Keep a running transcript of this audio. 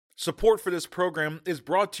Support for this program is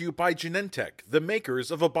brought to you by Genentech, the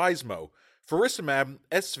makers of Vabysmo, faricimab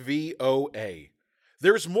SVOA.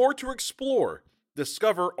 There's more to explore.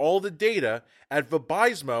 Discover all the data at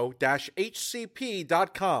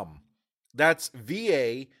vabysmo-hcp.com. That's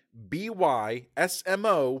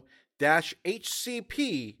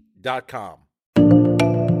VABYSMO-HCP.com.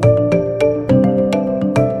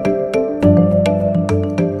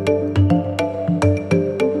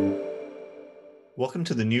 Welcome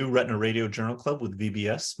to the new Retina Radio Journal Club with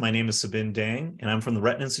VBS. My name is Sabin Dang, and I'm from the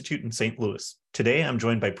Retina Institute in St. Louis. Today, I'm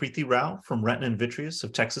joined by Prethy Rao from Retina and Vitreous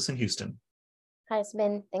of Texas and Houston. Hi,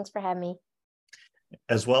 Sabin. Thanks for having me.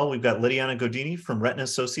 As well, we've got Lediana Goduni from Retina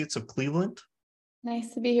Associates of Cleveland.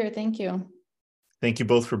 Nice to be here. Thank you. Thank you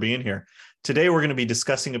both for being here. Today, we're going to be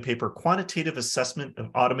discussing a paper, Quantitative Assessment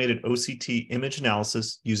of Automated OCT Image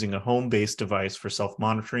Analysis Using a Home-Based Device for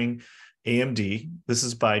Self-Monitoring AMD. This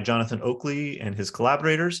is by Jonathan Oakley and his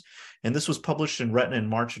collaborators, and this was published in Retina in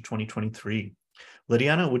March of 2023.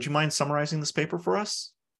 Lediana, would you mind summarizing this paper for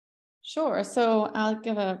us? Sure. So I'll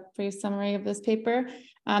give a brief summary of this paper.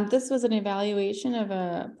 This was an evaluation of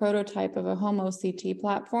a prototype of a home OCT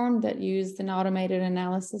platform that used an automated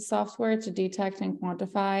analysis software to detect and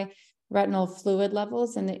quantify retinal fluid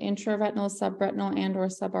levels in the intraretinal, subretinal,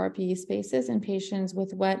 and/or sub-RPE spaces in patients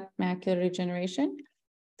with wet macular degeneration.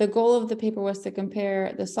 The goal of the paper was to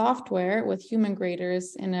compare the software with human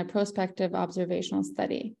graders in a prospective observational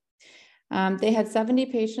study. They had 70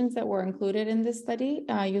 patients that were included in this study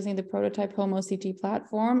using the prototype home OCT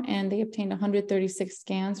platform, and they obtained 136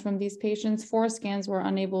 scans from these patients. 4 scans were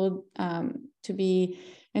unable to be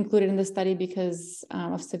included in the study because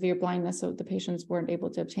of severe blindness, so the patients weren't able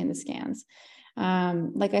to obtain the scans.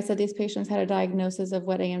 Like I said, these patients had a diagnosis of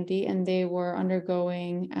wet AMD, and they were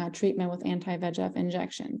undergoing treatment with anti-VEGF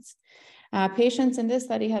injections. Patients in this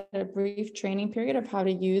study had a brief training period of how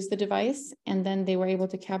to use the device, and then they were able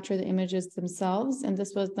to capture the images themselves. And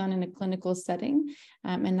this was done in a clinical setting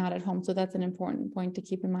and not at home. So that's an important point to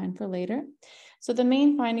keep in mind for later. So the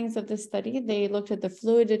main findings of this study, they looked at the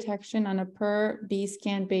fluid detection on a per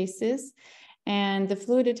B-scan basis. And the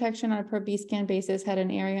fluid detection on a per B-scan basis had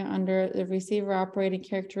an area under the receiver operating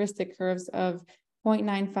characteristic curves of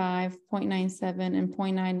 0.95, 0.97, and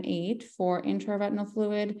 0.98 for intraretinal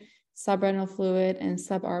fluid, subretinal fluid, and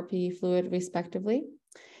sub-RPE fluid, respectively.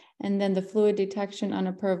 And then the fluid detection on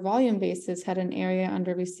a per volume basis had an area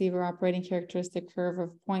under receiver operating characteristic curve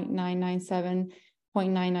of 0.997,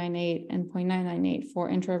 0.998, and 0.998 for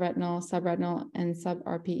intraretinal, subretinal, and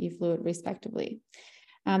sub-RPE fluid, respectively.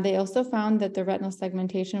 They also found that the retinal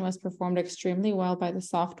segmentation was performed extremely well by the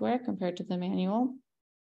software compared to the manual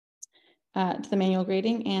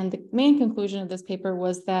grading. And the main conclusion of this paper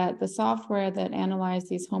was that the software that analyzed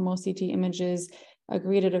these home OCT images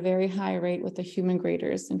agreed at a very high rate with the human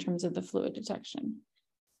graders in terms of the fluid detection.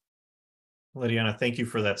 Lediana, thank you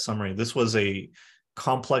for that summary. This was a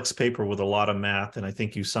complex paper with a lot of math, and I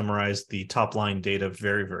think you summarized the top line data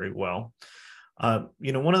very, very well.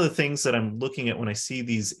 One of the things that I'm looking at when I see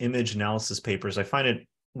these image analysis papers, I find it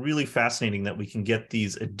really fascinating that we can get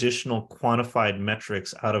these additional quantified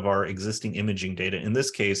metrics out of our existing imaging data. In this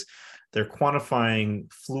case, they're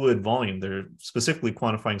quantifying fluid volume. They're specifically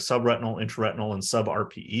quantifying subretinal, intraretinal, and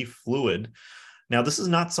sub-RPE fluid. Now, this is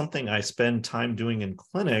not something I spend time doing in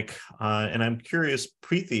clinic, and I'm curious,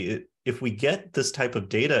 Prethy, if we get this type of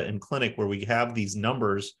data in clinic where we have these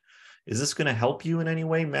numbers, is this going to help you in any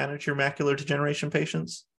way manage your macular degeneration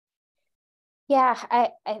patients? Yeah,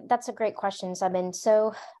 that's a great question, Sabin.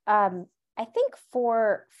 So I think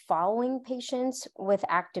for following patients with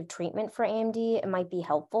active treatment for AMD, it might be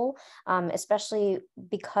helpful, especially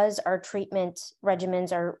because our treatment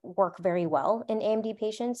regimens work very well in AMD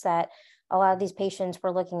patients, that a lot of these patients we're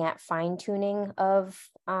looking at fine-tuning of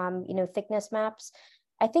thickness maps.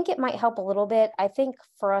 I think it might help a little bit. I think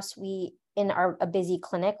for us, in a busy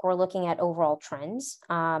clinic, we're looking at overall trends.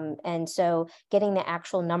 And so getting the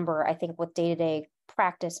actual number, I think with day-to-day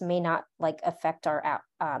practice may not affect our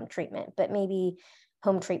treatment, but maybe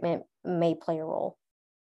home treatment may play a role.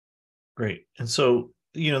 Great. And so,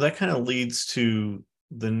 that kind of leads to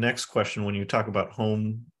the next question when you talk about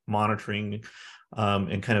home monitoring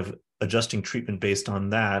and kind of adjusting treatment based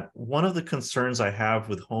on that. One of the concerns I have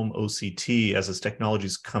with home OCT as this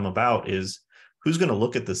technology's come about is who's going to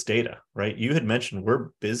look at this data, right? You had mentioned we're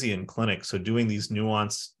busy in clinic, so doing these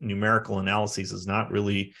nuanced numerical analyses is not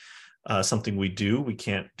really something we do. We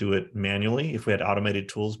can't do it manually. If we had automated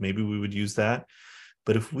tools, maybe we would use that.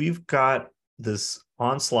 But if we've got this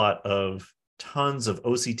onslaught of tons of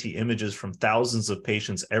OCT images from thousands of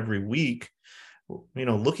patients every week,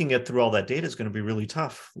 looking at through all that data is going to be really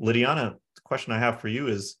tough. Lediana, the question I have for you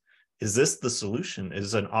is, is this the solution?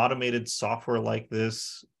 Is an automated software like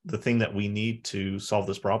this the thing that we need to solve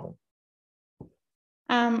this problem?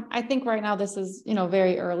 I think right now this is,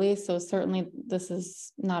 very early. So certainly this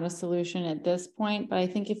is not a solution at this point, but I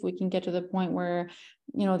think if we can get to the point where,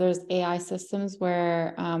 there's AI systems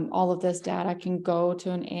where all of this data can go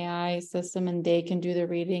to an AI system and they can do the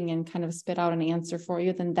reading and kind of spit out an answer for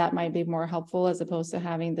you, then that might be more helpful as opposed to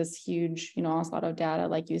having this huge, onslaught of data,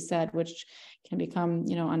 like you said, which can become,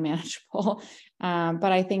 unmanageable.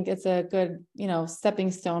 But I think it's a good,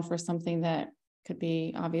 stepping stone for something that could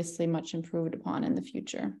be obviously much improved upon in the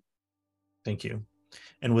future. Thank you.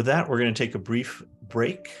 And with that, we're going to take a brief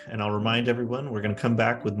break, and I'll remind everyone we're going to come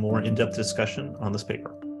back with more in-depth discussion on this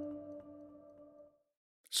paper.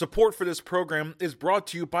 Support for this program is brought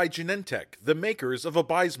to you by Genentech, the makers of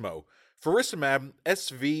Vabysmo, faricimab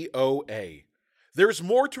SVOA. There's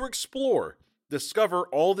more to explore. Discover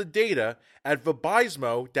all the data at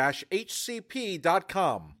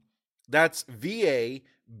vabysmo-hcp.com. That's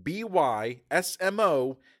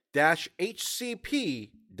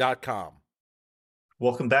VABYSMO-HCP.com.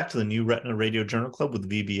 Welcome back to the new Retina Radio Journal Club with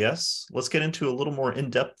VBS. Let's get into a little more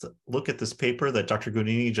in-depth look at this paper that Dr.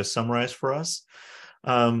 Goduni just summarized for us.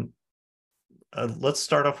 Let's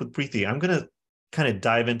start off with Prethy. I'm going to kind of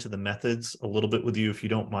dive into the methods a little bit with you, if you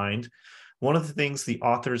don't mind. One of the things the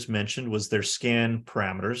authors mentioned was their scan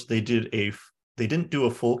parameters. They didn't do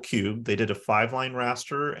a full cube. They did a 5-line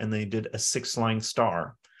raster and they did a 6-line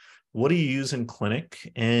star. What do you use in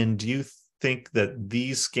clinic? And do you think that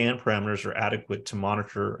these scan parameters are adequate to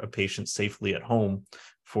monitor a patient safely at home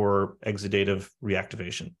for exudative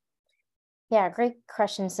reactivation? Yeah, great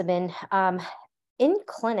question, Sabin. In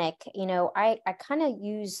clinic, I kind of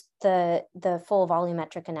use the full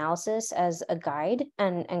volumetric analysis as a guide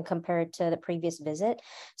and compare it to the previous visit.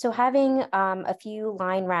 So having a few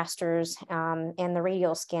line rasters and the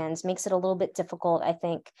radial scans makes it a little bit difficult, I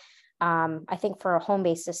think. I think for a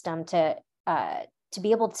home-based system to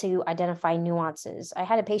be able to identify nuances. I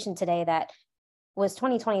had a patient today that was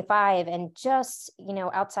 2025 and just,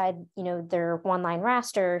 outside, their 1-line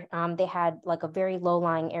raster, they had like a very low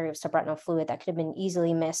lying area of subretinal fluid that could have been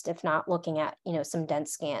easily missed if not looking at, some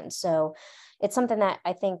dense scans. So it's something that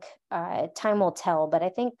I think time will tell, but I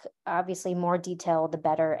think obviously more detail, the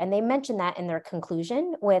better. And they mentioned that in their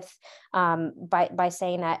conclusion with, by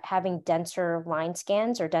saying that having denser line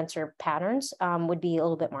scans or denser patterns would be a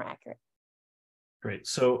little bit more accurate. Great.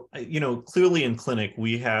 So, clearly in clinic,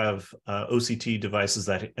 we have OCT devices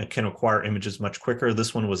that can acquire images much quicker.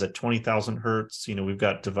 This one was at 20,000 hertz. We've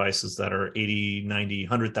got devices that are 80, 90,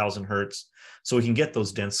 100,000 hertz. So we can get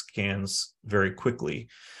those dense scans very quickly.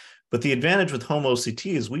 But the advantage with home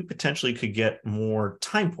OCT is we potentially could get more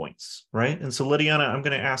time points, right? And so, Lediana, I'm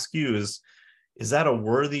going to ask you, is that a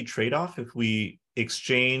worthy trade-off if we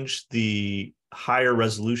exchange the higher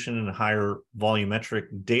resolution and higher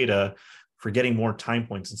volumetric data for getting more time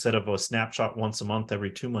points? Instead of a snapshot once a month, every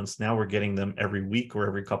 2 months, now we're getting them every week or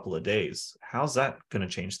every couple of days. How's that going to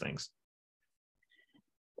change things?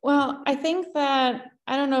 Well, I think that,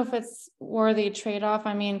 I don't know if it's worthy trade-off.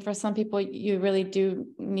 I mean, for some people, you really do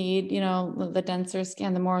need, the denser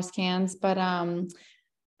scan, the more scans, but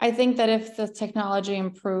I think that if the technology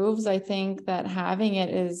improves, I think that having it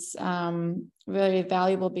is really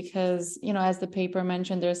valuable because, as the paper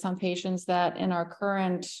mentioned, there's some patients that in our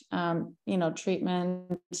current,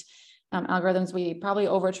 treatment algorithms, we probably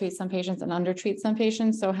overtreat some patients and undertreat some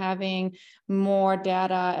patients. So having more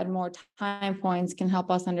data and more time points can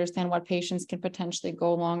help us understand what patients can potentially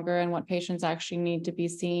go longer and what patients actually need to be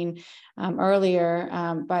seen earlier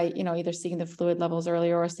by, either seeing the fluid levels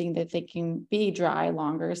earlier or seeing that they can be dry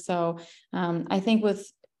longer. So I think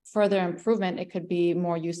with further improvement, it could be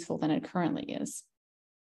more useful than it currently is.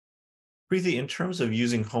 Prethy, in terms of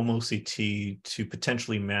using home OCT to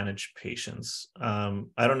potentially manage patients, I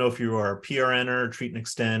don't know if you are a PRNer, treat and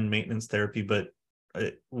extend, maintenance therapy, but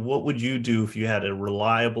what would you do if you had a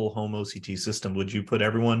reliable home OCT system? Would you put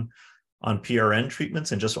everyone on PRN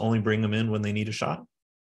treatments and just only bring them in when they need a shot?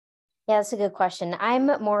 Yeah, that's a good question. I'm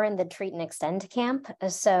more in the treat and extend camp.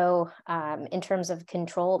 So in terms of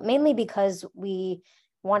control, mainly because we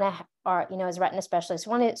want to, as retina specialists,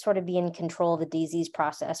 want to sort of be in control of the disease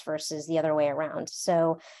process versus the other way around.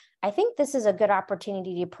 So I think this is a good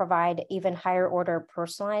opportunity to provide even higher order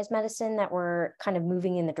personalized medicine that we're kind of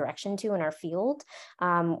moving in the direction to in our field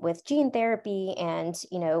with gene therapy and,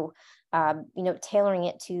 tailoring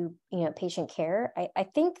it to, patient care. I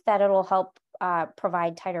think that it'll help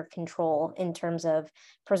provide tighter control in terms of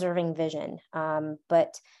preserving vision.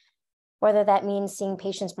 But Whether that means seeing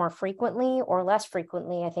patients more frequently or less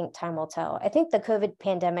frequently, I think time will tell. I think the COVID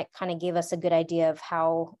pandemic kind of gave us a good idea of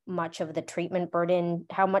how much of the treatment burden,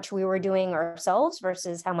 how much we were doing ourselves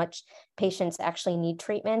versus how much patients actually need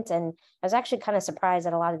treatment. And I was actually kind of surprised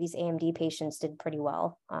that a lot of these AMD patients did pretty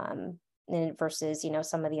well versus,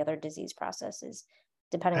 some of the other disease processes,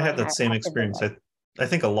 depending I on had how that same active they experience. were. I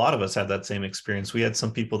think a lot of us had that same experience. We had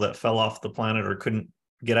some people that fell off the planet or couldn't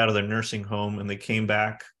get out of their nursing home, and they came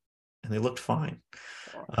back and they looked fine.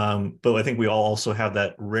 But I think we all also have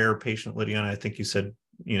that rare patient, Lediana. I think you said,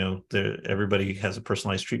 everybody has a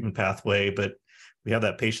personalized treatment pathway, but we have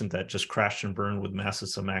that patient that just crashed and burned with massive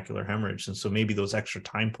submacular hemorrhage. And so maybe those extra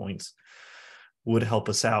time points would help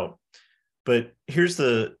us out. But here's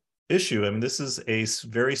the issue. I mean, this is a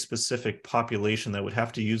very specific population that would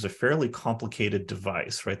have to use a fairly complicated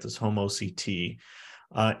device, right? This home OCT.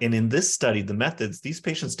 And in this study, the methods, these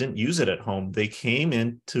patients didn't use it at home. They came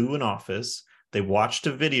into an office, they watched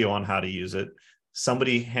a video on how to use it.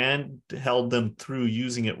 Somebody handheld them through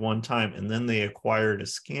using it one time, and then they acquired a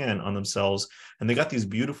scan on themselves, and they got these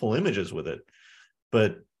beautiful images with it.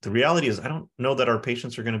 But the reality is, I don't know that our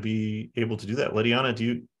patients are going to be able to do that. Lediana,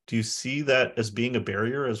 do you see that as being a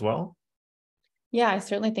barrier as well? Yeah, I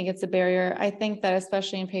certainly think it's a barrier. I think that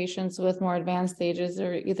especially in patients with more advanced stages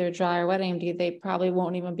or either dry or wet AMD, they probably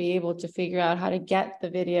won't even be able to figure out how to get the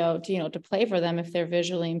video to play for them if they're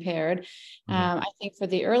visually impaired. Mm-hmm. I think for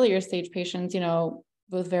the earlier stage patients,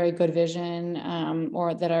 with very good vision or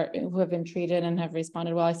who have been treated and have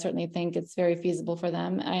responded well, I certainly think it's very feasible for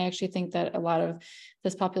them. I actually think that a lot of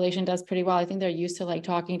this population does pretty well. I think they're used to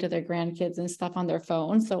talking to their grandkids and stuff on their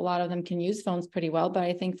phones. So a lot of them can use phones pretty well, but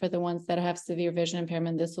I think for the ones that have severe vision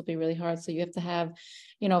impairment, this will be really hard. So you have to have,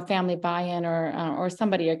 family buy-in or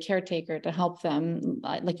somebody, a caretaker to help them.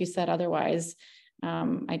 Like you said, otherwise,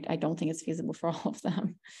 I don't think it's feasible for all of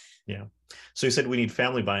them. Yeah. So you said we need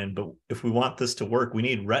family buy-in, but if we want this to work, we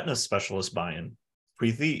need retina specialist buy-in.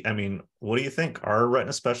 Prethy, I mean, what do you think? Are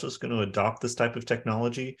retina specialists going to adopt this type of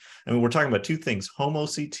technology? I mean, we're talking about two things, home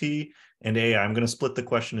OCT and AI. I'm going to split the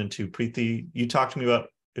question in two. Prethy, you talked to me about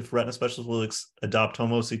if retina specialists will adopt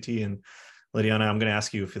home OCT, and Lediana, I'm going to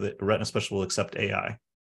ask you if the retina specialist will accept AI.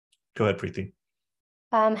 Go ahead, Prethy.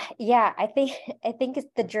 Yeah, I think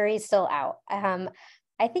the jury's still out.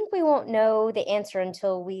 I think we won't know the answer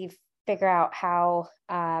until we figure out how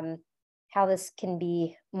this can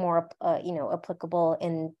be more, applicable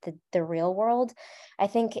in the real world. I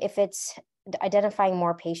think if it's identifying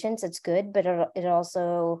more patients, it's good, but it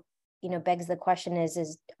also, begs the question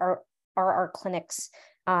are our clinics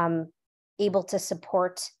able to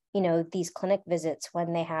support, these clinic visits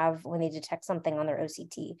when they detect something on their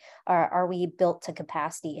OCT? Are we built to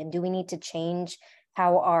capacity, and do we need to change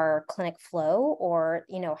how our clinic flow or,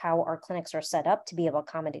 how our clinics are set up to be able to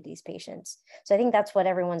accommodate these patients? So I think that's what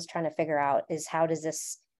everyone's trying to figure out is how does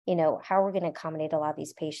this, how we're going to accommodate a lot of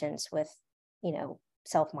these patients with,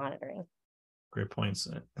 self-monitoring. Great points.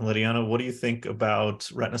 And Lediana, what do you think about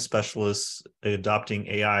retina specialists adopting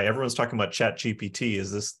AI? Everyone's talking about ChatGPT. Is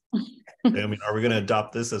this, are we going to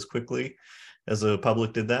adopt this as quickly as the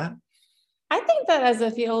public did that? I think that as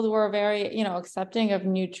a field, we're very, accepting of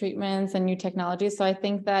new treatments and new technologies. So I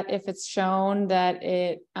think that if it's shown that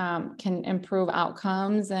it can improve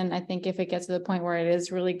outcomes, and I think if it gets to the point where it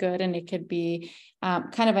is really good and it could be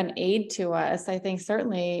kind of an aid to us, I think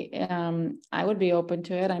certainly I would be open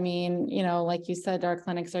to it. I mean, like you said, our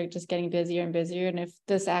clinics are just getting busier and busier. And if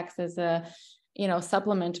this acts as a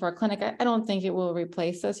supplement to our clinic, I don't think it will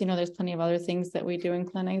replace us. There's plenty of other things that we do in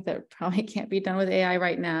clinic that probably can't be done with AI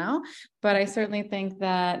right now. But I certainly think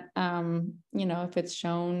that, if it's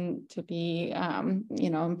shown to be,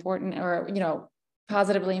 important or,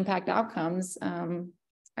 positively impact outcomes,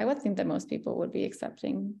 I would think that most people would be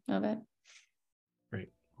accepting of it. Great.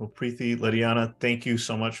 Well, Prethy, Lediana, thank you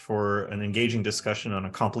so much for an engaging discussion on a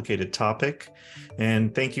complicated topic.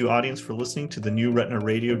 And thank you, audience, for listening to the new Retina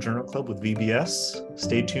Radio Journal Club with VBS.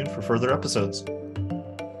 Stay tuned for further episodes.